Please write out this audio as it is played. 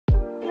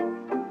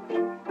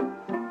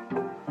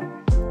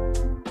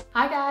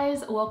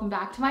guys, welcome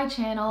back to my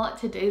channel.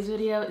 Today's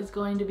video is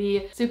going to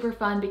be super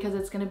fun because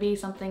it's going to be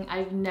something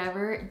I've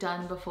never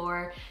done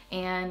before,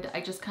 and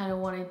I just kind of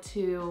wanted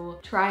to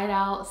try it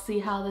out, see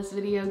how this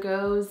video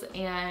goes,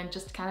 and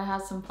just kind of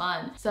have some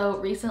fun. So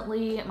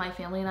recently my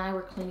family and I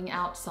were cleaning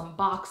out some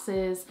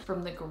boxes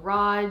from the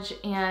garage,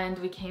 and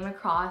we came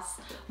across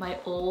my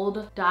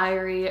old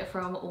diary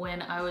from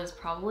when I was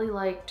probably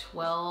like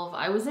 12.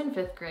 I was in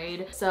 5th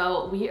grade.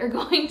 So we are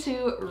going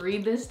to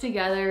read this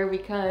together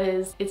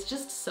because it's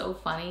just so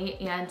funny,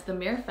 and the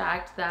mere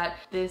fact that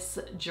this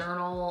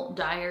journal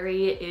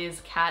diary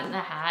is Cat in the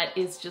Hat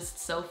is just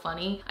so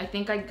funny. I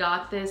think I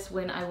got this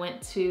when I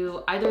went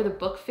to either the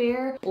book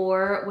fair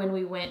or when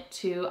we went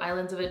to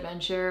Islands of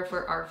Adventure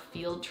for our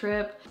field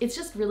trip. It's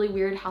just really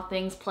weird how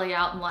things play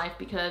out in life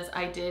because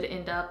I did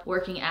end up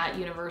working at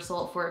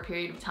Universal for a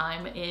period of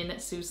time in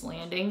Seuss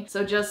Landing.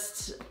 So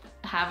just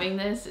having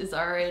this is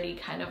already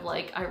kind of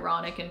like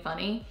ironic and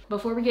funny.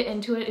 Before we get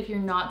into it, if you're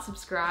not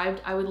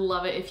subscribed, I would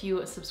love it if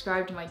you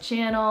subscribe to my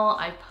channel.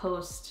 I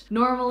post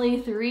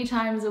normally 3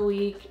 times a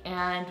week,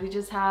 and we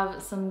just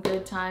have some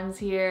good times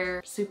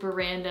here. Super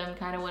random,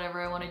 kind of whatever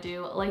I want to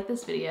do, like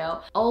this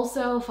video.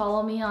 Also,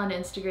 follow me on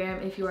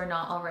Instagram if you are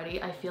not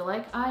already. I feel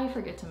like I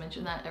forget to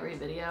mention that every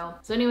video.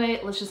 So anyway,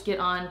 let's just get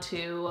on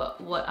to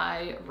what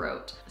I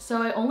wrote.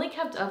 So I only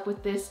kept up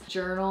with this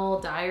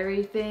journal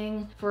diary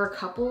thing for a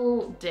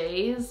couple days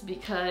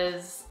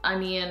because, I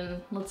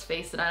mean, let's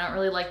face it, I don't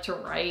really like to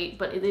write,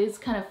 but it is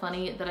kind of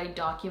funny that I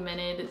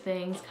documented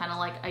things kind of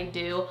like I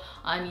do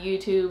on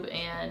YouTube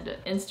and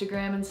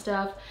Instagram and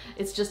stuff.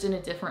 It's just in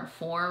a different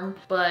form,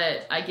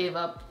 but I gave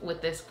up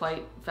with this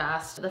quite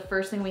fast. The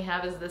first thing we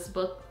have is this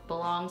book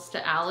belongs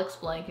to Alex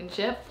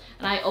Blankenship,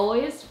 and I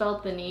always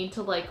felt the need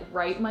to like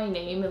write my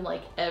name in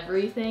like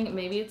everything.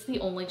 Maybe it's the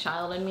only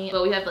child in me,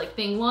 but we have like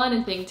thing 1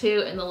 and thing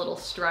 2 and the little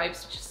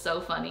stripes, which is so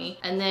funny.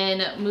 And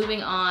then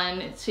moving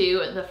on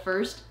to the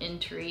first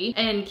entry,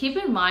 and keep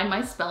in mind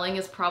my spelling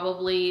is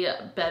probably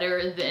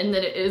better than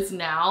it is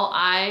now.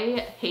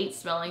 I hate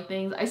spelling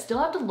things. I still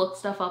have to look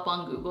stuff up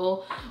on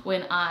Google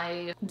when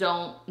I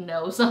don't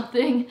know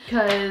something,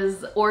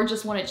 or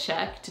just want to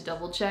check to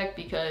double check,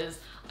 because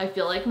I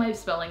feel like my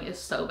spelling is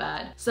so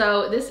bad.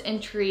 So this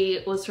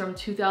entry was from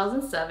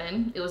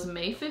 2007. It was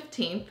May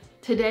 15th.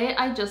 Today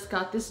I just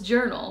got this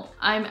journal.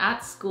 I'm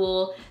at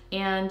school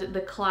and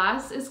the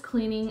class is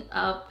cleaning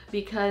up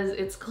because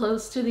it's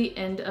close to the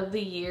end of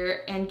the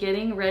year and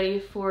getting ready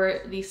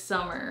for the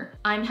summer.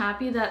 I'm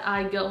happy that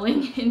I'm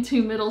going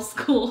into middle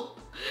school,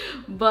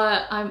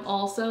 but I'm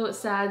also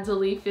sad to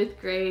leave 5th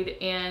grade,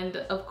 and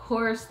of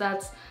course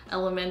that's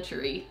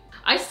elementary.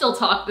 I still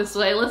talk this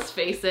way, let's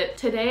face it.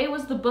 Today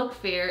was the book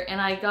fair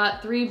and I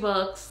got 3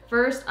 books.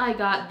 First I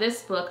got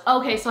this book.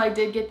 Okay, so I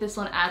did get this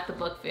one at the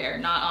book fair,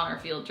 not on our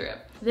field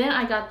trip. Then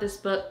I got this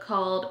book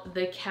called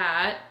The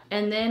Cat,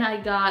 and then I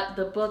got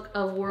the Book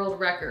of World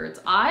Records.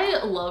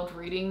 I loved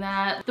reading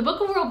that. The Book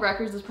of World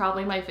Records is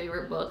probably my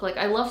favorite book. Like,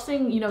 I love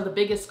seeing, you know, the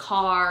biggest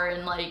car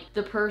and like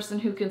the person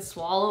who can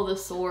swallow the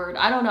sword.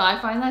 I don't know, I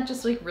find that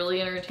just like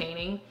really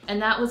entertaining.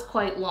 And that was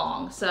quite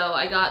long. So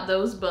I got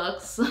those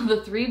books,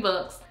 the 3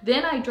 books.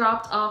 Then I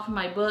dropped off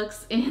my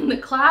books in the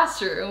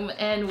classroom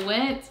and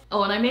went,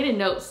 oh, and I made a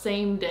note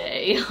same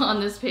day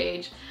on this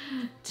page,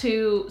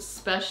 to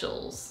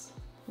specials.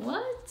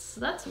 What?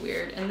 That's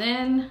weird. And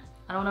then,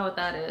 I don't know what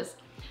that is.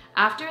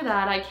 After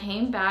that, I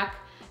came back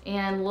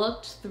and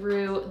looked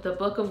through the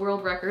Book of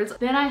World Records.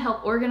 Then I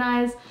helped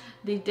organize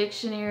the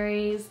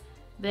dictionaries.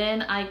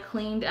 Then I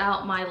cleaned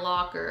out my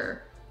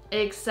locker,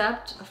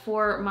 except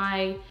for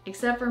my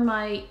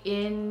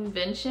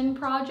invention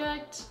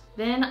project.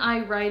 Then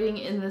I writing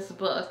in this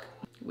book.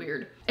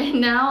 Weird.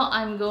 And now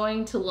I'm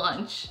going to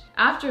lunch.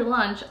 After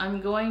lunch, I'm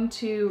going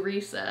to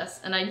recess.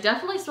 And I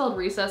definitely spelled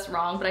recess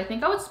wrong, but I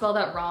think I would spell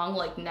that wrong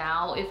like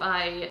now if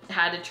I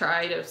had to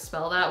try to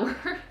spell that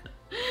word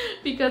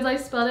because I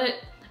spelled it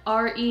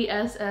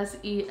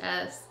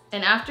R-E-S-S-E-S.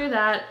 And after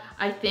that,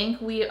 I think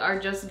we are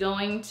just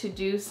going to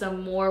do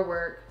some more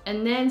work,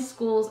 and then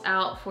school's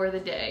out for the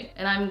day.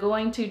 And I'm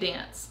going to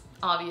dance.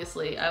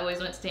 Obviously, I always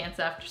went to dance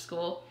after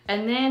school.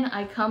 And then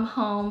I come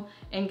home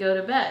and go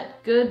to bed.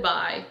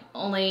 Goodbye.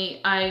 Only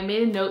I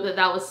made a note that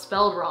that was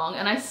spelled wrong,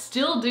 and I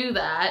still do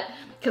that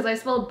because I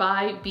spelled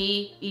by,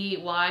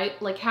 B-E-Y.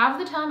 Like, half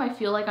the time I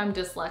feel like I'm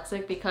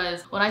dyslexic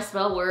because when I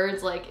spell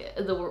words, like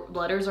the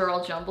letters are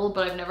all jumbled,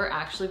 but I've never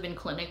actually been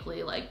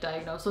clinically like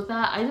diagnosed with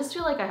that. I just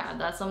feel like I had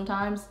that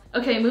sometimes.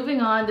 Okay,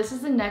 moving on. This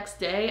is the next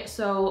day.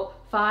 So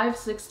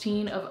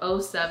 5/16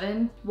 of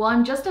 07. Well,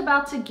 I'm just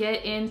about to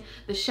get in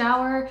the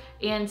shower,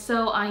 and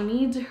so I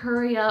need to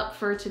hurry up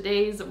for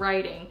today's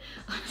writing.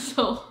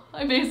 So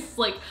I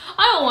basically like,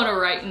 I don't want to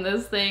write in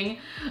this thing.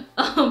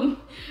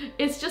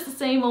 It's just the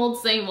same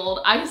old, same old.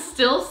 I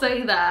still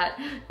say that.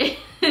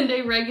 And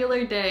a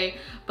regular day,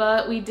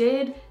 but we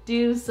did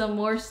do some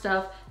more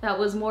stuff that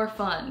was more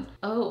fun.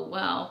 Oh,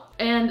 wow.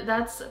 And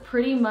that's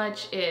pretty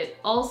much it.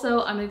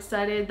 Also, I'm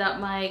excited that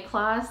my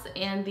class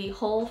and the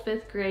whole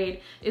 5th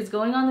grade is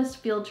going on this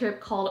field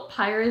trip called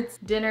Pirates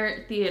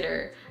Dinner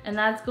Theater, and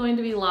that's going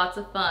to be lots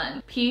of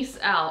fun. Peace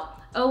out.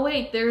 Oh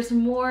wait, there's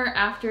more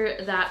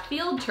after that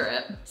field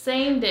trip.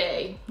 Same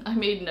day, I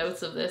made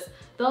notes of this.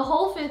 The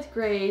whole 5th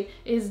grade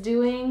is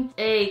doing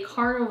a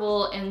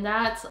carnival, and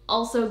that's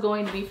also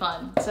going to be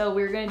fun. So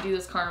we're gonna do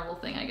this carnival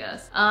thing, I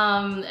guess.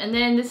 And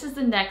then this is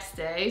the next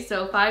day,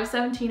 so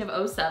 5/17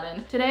 of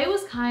 07. Today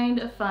was kind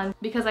of fun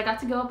because I got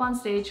to go up on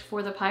stage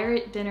for the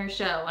pirate dinner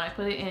show, and I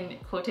put it in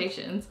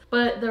quotations.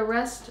 But the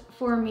rest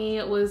for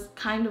me was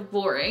kind of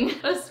boring,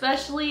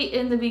 especially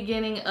in the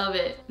beginning of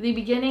it. The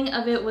beginning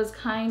of it was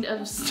kind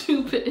of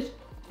stupid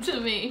to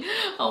me.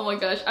 Oh my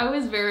gosh, I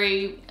was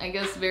very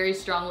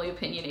strongly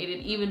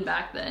opinionated even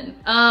back then.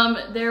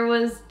 There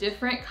was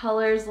different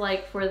colors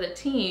like for the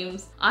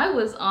teams. I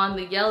was on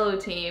the yellow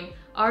team.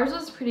 Ours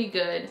was pretty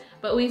good,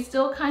 but we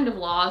still kind of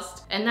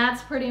lost, and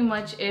that's pretty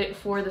much it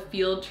for the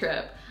field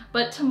trip.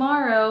 But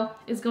tomorrow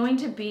is going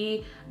to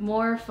be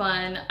more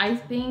fun, I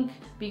think,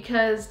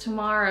 because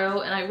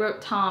tomorrow, and I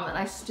wrote Tom, and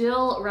I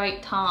still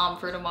write Tom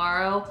for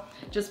tomorrow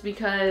just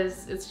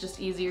because it's just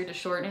easier to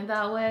shorten it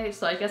that way.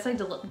 So I guess I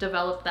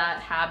developed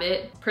that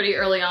habit pretty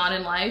early on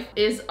in life,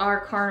 is our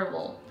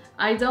carnival.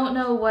 I don't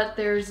know what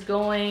there's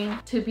going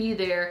to be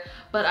there,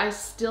 but I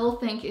still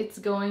think it's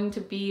going to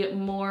be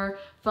more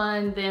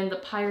fun than the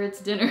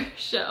Pirates Dinner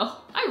show.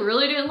 I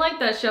really didn't like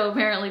that show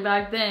apparently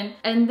back then.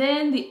 And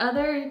then the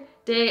other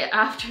day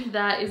after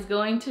that is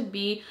going to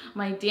be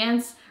my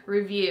dance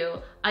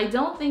review. I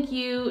don't think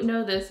you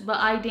know this, but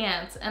I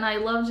dance, and I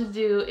love to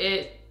do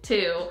it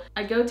too.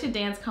 I go to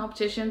dance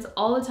competitions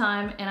all the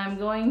time, and I'm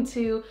going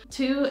to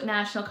 2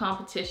 national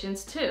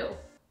competitions too.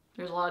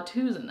 There's a lot of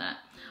 2s in that.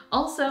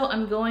 Also,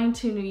 I'm going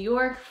to New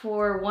York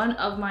for one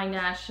of my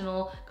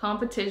national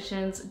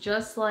competitions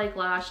just like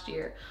last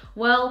year.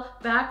 Well,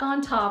 back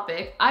on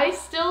topic, I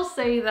still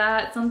say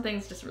that. Some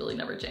things just really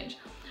never change.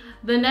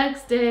 The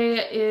next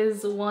day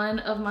is one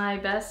of my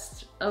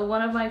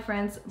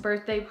friend's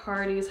birthday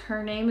parties.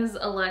 Her name is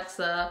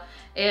Alexa,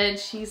 and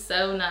she's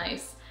so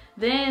nice.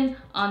 Then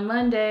on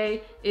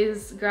Monday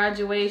is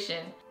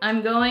graduation.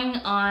 I'm going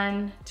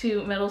on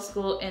to middle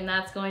school, and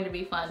that's going to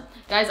be fun.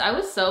 Guys, I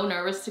was so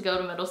nervous to go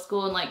to middle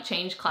school and like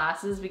change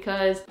classes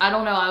because I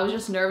don't know, I was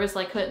just nervous,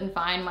 like couldn't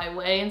find my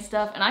way and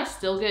stuff. And I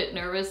still get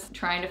nervous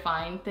trying to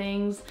find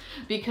things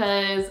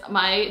because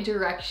my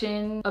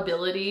direction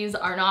abilities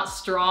are not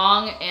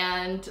strong.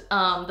 And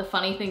the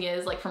funny thing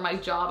is, like for my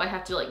job, I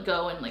have to like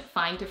go and like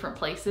find different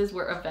places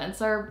where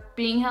events are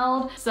being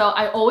held. So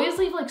I always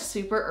leave like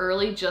super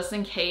early just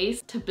in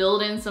case to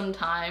build in some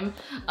time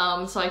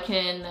so I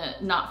can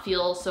not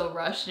feel so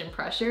rushed and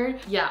pressured.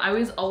 Yeah, I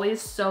was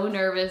always so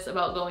nervous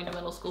about going to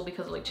middle school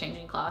because of like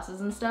changing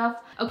classes and stuff.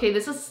 Okay,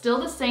 this is still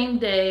the same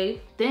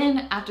day.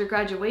 Then after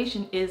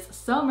graduation is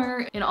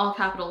summer in all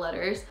capital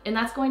letters, and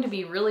that's going to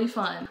be really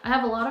fun. I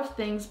have a lot of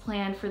things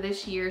planned for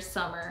this year's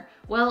summer.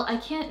 Well, I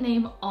can't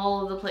name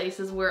all of the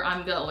places where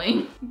I'm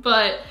going,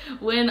 but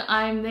when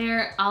I'm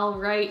there, I'll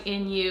write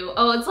in you.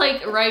 Oh, it's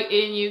like write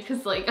in you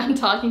because like I'm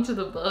talking to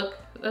the book.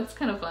 That's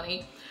kind of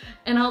funny.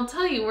 And I'll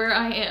tell you where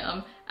I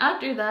am.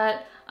 After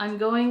that, I'm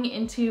going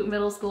into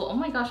middle school. Oh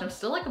my gosh, I'm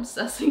still like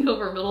obsessing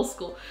over middle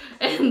school,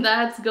 and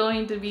that's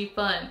going to be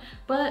fun,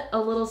 but a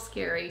little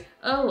scary.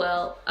 Oh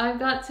well, I've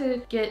got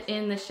to get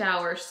in the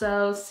shower,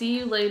 so see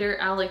you later,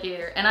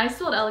 alligator. And I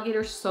spelled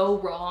alligator so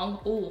wrong.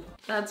 Ooh,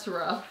 that's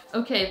rough.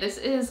 Okay, this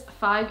is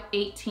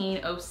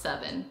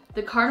 5/18/07.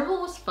 The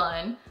carnival was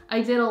fun.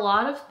 I did a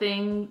lot of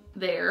things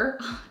there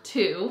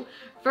too.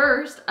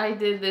 First, I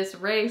did this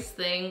race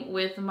thing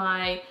with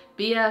my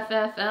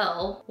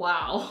BFFL,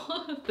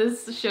 wow,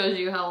 this shows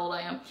you how old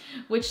I am,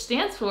 which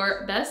stands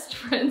for Best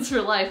Friends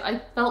for Life. I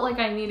felt like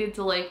I needed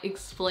to like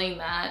explain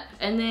that.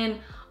 And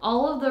then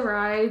all of the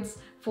rides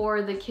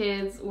for the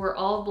kids were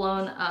all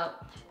blown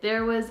up.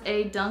 There was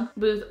a dunk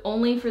booth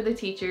only for the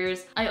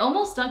teachers. I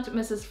almost dunked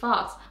Mrs.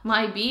 Fox,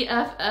 my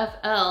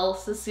BFFL,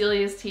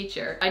 Cecilia's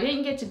teacher. I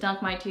didn't get to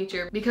dunk my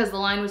teacher because the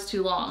line was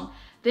too long.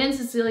 Then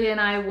Cecilia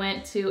and I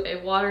went to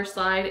a water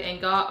slide and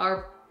got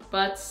our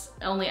butts,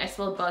 only I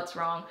spelled butts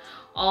wrong,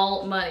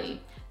 all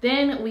muddy.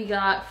 Then we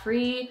got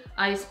free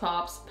ice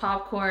pops,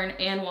 popcorn,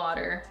 and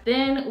water.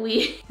 Then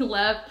we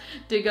left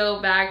to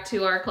go back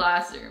to our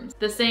classrooms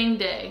the same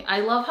day. I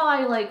love how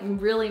I like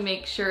really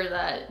make sure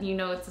that you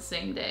know it's the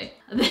same day.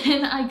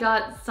 Then I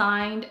got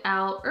signed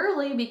out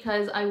early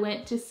because I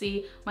went to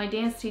see my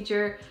dance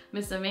teacher,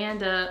 Miss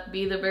Amanda,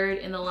 be the bird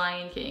in The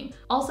Lion King.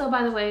 Also,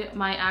 by the way,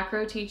 my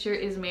acro teacher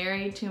is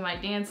married to my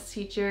dance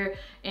teacher,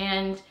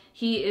 and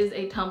he is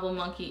a tumble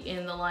monkey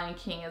in The Lion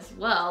King as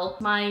well.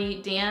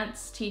 My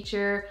dance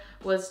teacher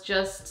was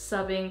just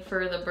subbing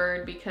for the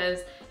bird because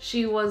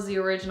she was the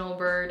original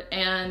bird,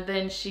 and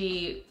then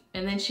she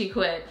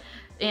quit.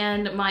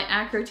 And my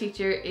acro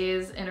teacher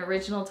is an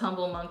original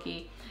tumble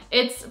monkey.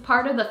 It's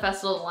part of the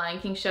Festival of the Lion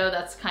King show.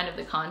 That's kind of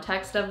the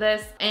context of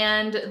this.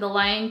 And the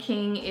Lion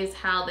King is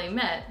how they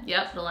met.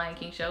 Yep, the Lion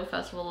King show,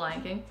 Festival of the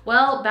Lion King.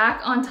 Well,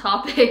 back on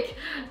topic.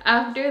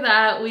 After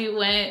that, we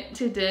went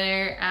to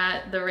dinner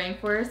at the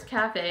Rainforest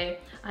Cafe.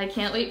 I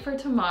can't wait for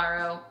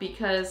tomorrow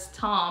because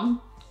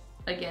Tom,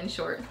 again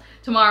short,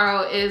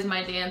 tomorrow is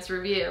my dance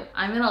review.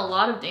 I'm in a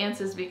lot of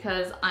dances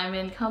because I'm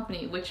in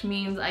company, which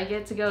means I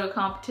get to go to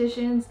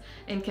competitions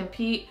and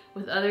compete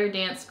with other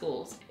dance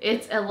schools.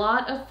 It's a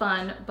lot of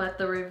fun, but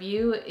the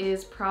review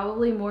is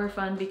probably more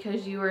fun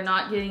because you are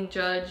not getting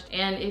judged,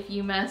 and if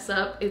you mess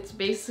up, it's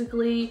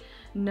basically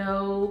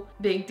no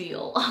big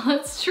deal.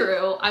 That's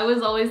true. I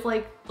was always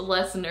like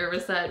less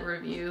nervous at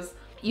reviews.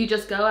 You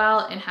just go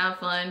out and have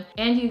fun,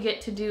 and you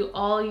get to do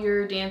all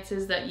your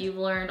dances that you've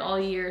learned all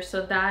year.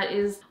 So that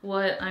is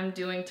what I'm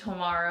doing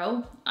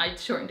tomorrow. I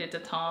shortened it to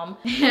Tom.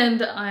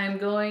 And I'm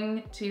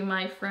going to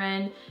my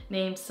friend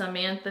named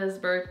Samantha's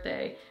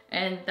birthday,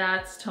 and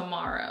that's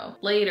tomorrow.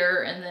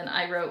 Later, and then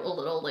I wrote a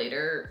little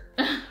later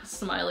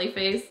smiley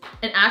face.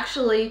 And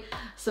actually,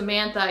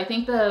 Samantha, I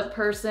think the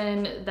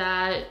person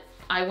that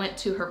I went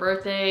to her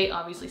birthday,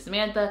 obviously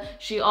Samantha.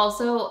 She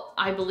also,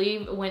 I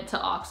believe, went to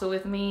OXA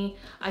with me.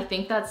 I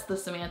think that's the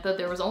Samantha.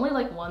 There was only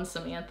like one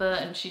Samantha,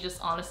 and she just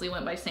honestly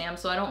went by Sam,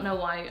 so I don't know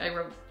why I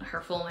wrote her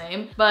full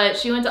name. But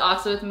she went to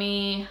OXA with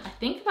me, I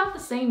think about the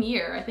same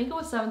year. I think it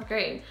was 7th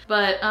grade.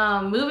 But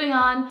moving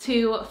on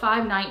to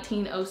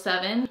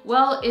 5/19/07.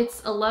 Well,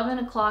 it's 11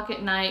 o'clock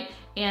at night,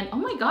 and oh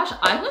my gosh,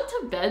 I went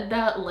to bed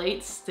that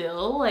late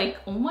still, like,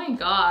 oh my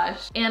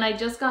gosh. And I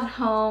just got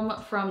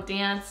home from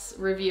dance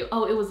review.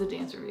 Oh, it was a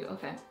dance review,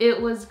 okay.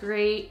 It was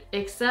great,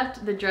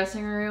 except the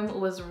dressing room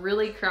was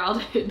really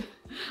crowded.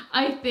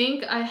 I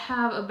think I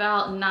have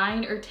about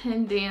 9 or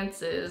 10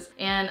 dances,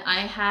 and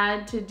I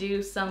had to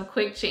do some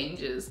quick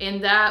changes,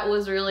 and that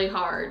was really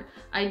hard.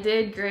 I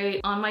did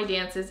great on my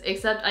dances,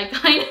 except I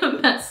kind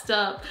of messed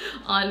up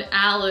on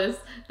Alice,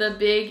 the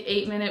big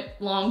 8-minute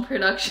long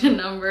production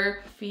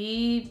number.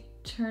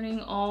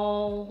 Featuring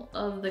all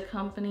of the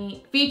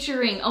company,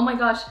 oh my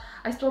gosh,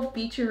 I spelled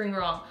featuring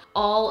wrong.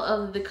 All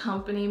of the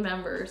company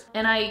members.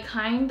 And I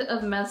kind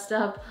of messed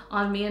up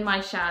on Me and My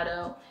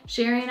Shadow,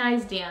 Sherry and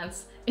I's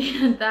dance,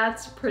 and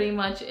that's pretty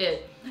much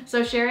it.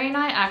 So Sherry and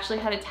I actually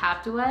had a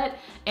tap duet,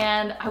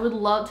 and I would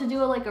love to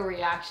do a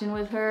reaction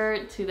with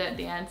her to that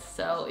dance.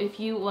 So if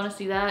you want to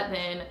see that,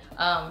 then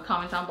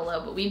comment down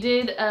below. But we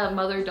did a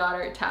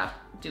mother-daughter tap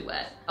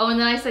duet. Oh, and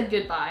then I said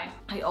goodbye.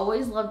 I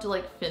always love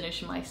to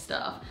finish my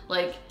stuff,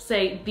 like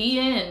say the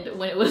end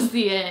when it was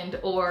the end,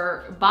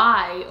 or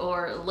bye,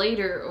 or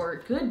later,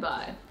 or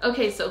goodbye.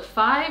 Okay, so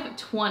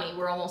 5:20,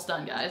 we're almost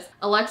done, guys.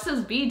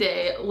 Alexa's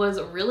B-Day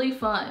was really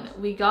fun.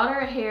 We got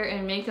our hair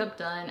and makeup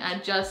done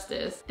at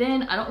Justice.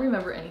 Then I don't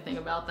remember anything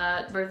about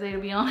that birthday, to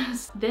be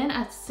honest. Then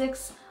at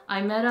 6,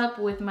 I met up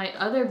with my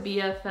other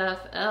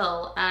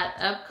BFFL at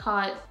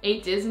Epcot,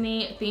 a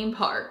Disney theme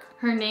park.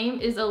 Her name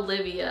is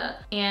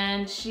Olivia,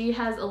 and she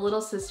has a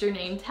little sister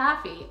named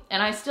Taffy.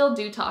 And I still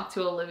do talk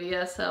to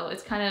Olivia, so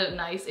it's kind of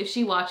nice. If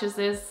she watches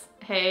this,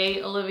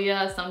 hey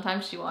Olivia,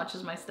 sometimes she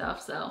watches my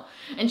stuff, so.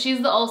 And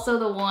she's also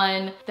the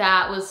one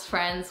that was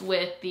friends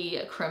with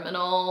the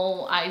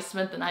criminal I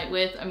spent the night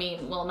with. I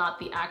mean, well, not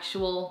the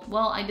actual,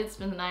 well, I did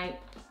spend the night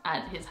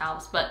at his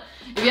house, but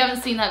if you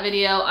haven't seen that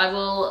video, I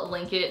will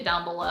link it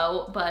down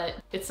below, but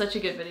it's such a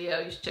good video,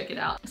 you should check it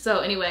out. So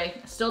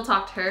anyway, still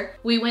talk to her.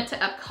 We went to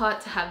Epcot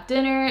to have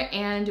dinner,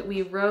 and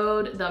we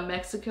rode the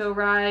Mexico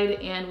ride,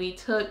 and we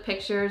took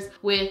pictures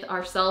with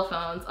our cell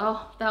phones.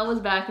 Oh, that was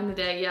back in the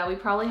day. Yeah, we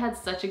probably had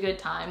such a good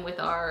time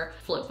with our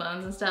flip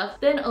phones and stuff.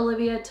 Then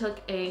Olivia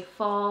took a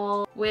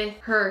fall with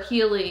her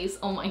Heelys.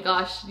 Oh my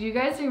gosh, do you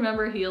guys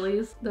remember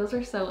Heelys? Those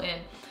are so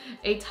in.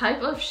 A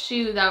type of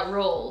shoe that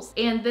rolls.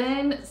 And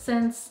then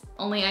since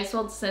I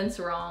spelled since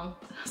wrong,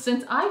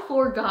 since I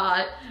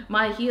forgot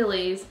my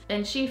Heelys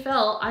and she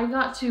fell, I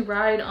got to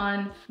ride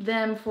on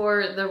them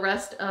for the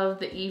rest of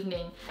the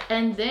evening.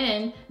 And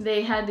then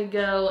they had to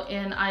go,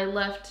 and I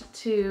left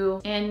too.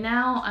 And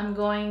now I'm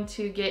going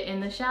to get in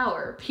the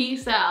shower.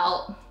 Peace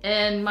out.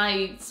 And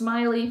my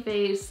smiley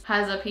face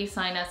has a peace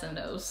sign as a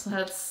nose.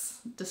 That's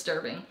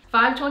disturbing.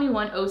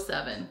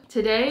 5/21/07.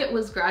 Today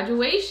was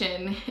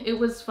graduation. It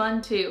was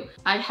fun too.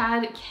 I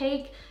had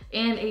cake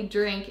and a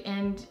drink,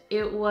 and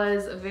it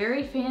was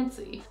very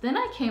fancy. Then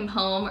I came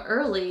home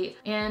early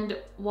and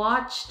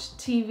watched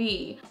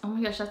TV. Oh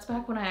my gosh, that's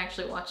back when I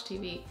actually watched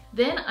TV.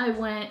 Then I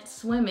went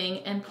swimming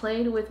and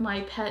played with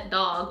my pet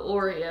dog,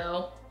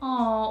 Oreo.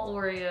 Aw,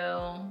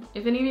 Oreo.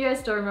 If any of you guys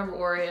still remember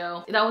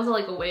Oreo, that was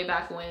a way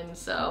back when,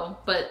 so,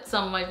 but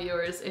some of my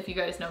viewers, if you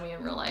guys know me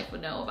in real life,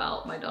 would know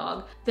about my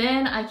dog.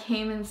 Then I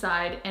came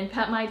inside and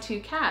pet my 2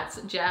 cats,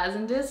 Jazz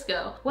and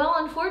Disco. Well,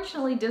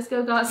 unfortunately,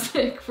 Disco got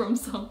sick from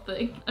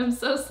something. I'm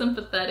so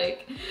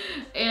sympathetic,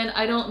 and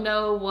I don't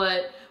know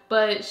what,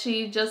 but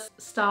she just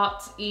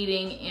stopped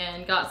eating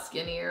and got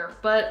skinnier,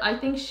 but I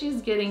think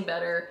she's getting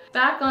better.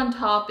 Back on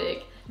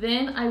topic,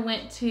 Then I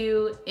went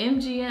to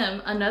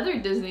MGM,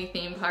 another Disney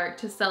theme park,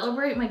 to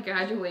celebrate my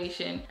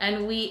graduation,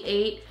 and we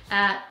ate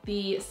at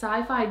the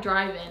Sci-Fi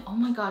Drive-In. Oh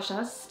my gosh,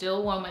 that's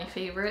still one of my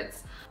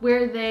favorites,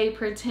 where they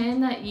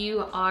pretend that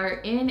you are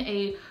in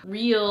a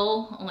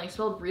real, only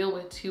spelled real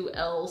with 2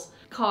 L's,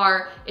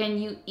 car,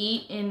 and you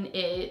eat in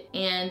it,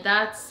 and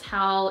that's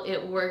how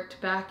it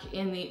worked back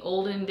in the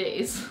olden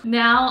days.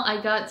 Now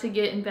I got to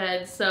get in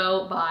bed,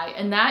 so bye.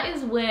 And that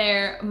is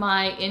where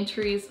my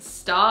entries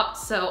stopped,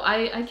 so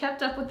I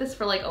kept up with this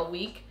for like a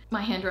week. My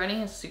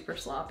handwriting is super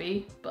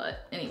sloppy,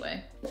 but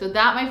anyway. So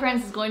that, my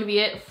friends, is going to be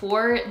it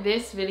for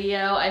this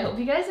video. I hope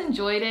you guys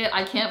enjoyed it.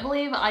 I can't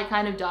believe I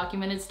kind of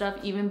documented stuff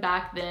even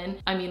back then.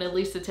 I mean, at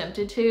least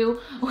attempted to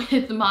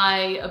with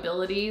my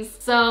abilities.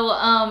 So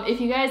if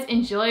you guys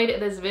enjoyed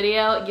this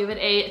video, give it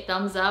a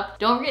thumbs up.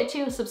 Don't forget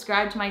to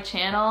subscribe to my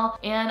channel,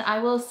 and I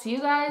will see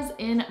you guys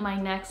in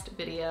my next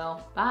video.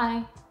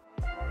 Bye.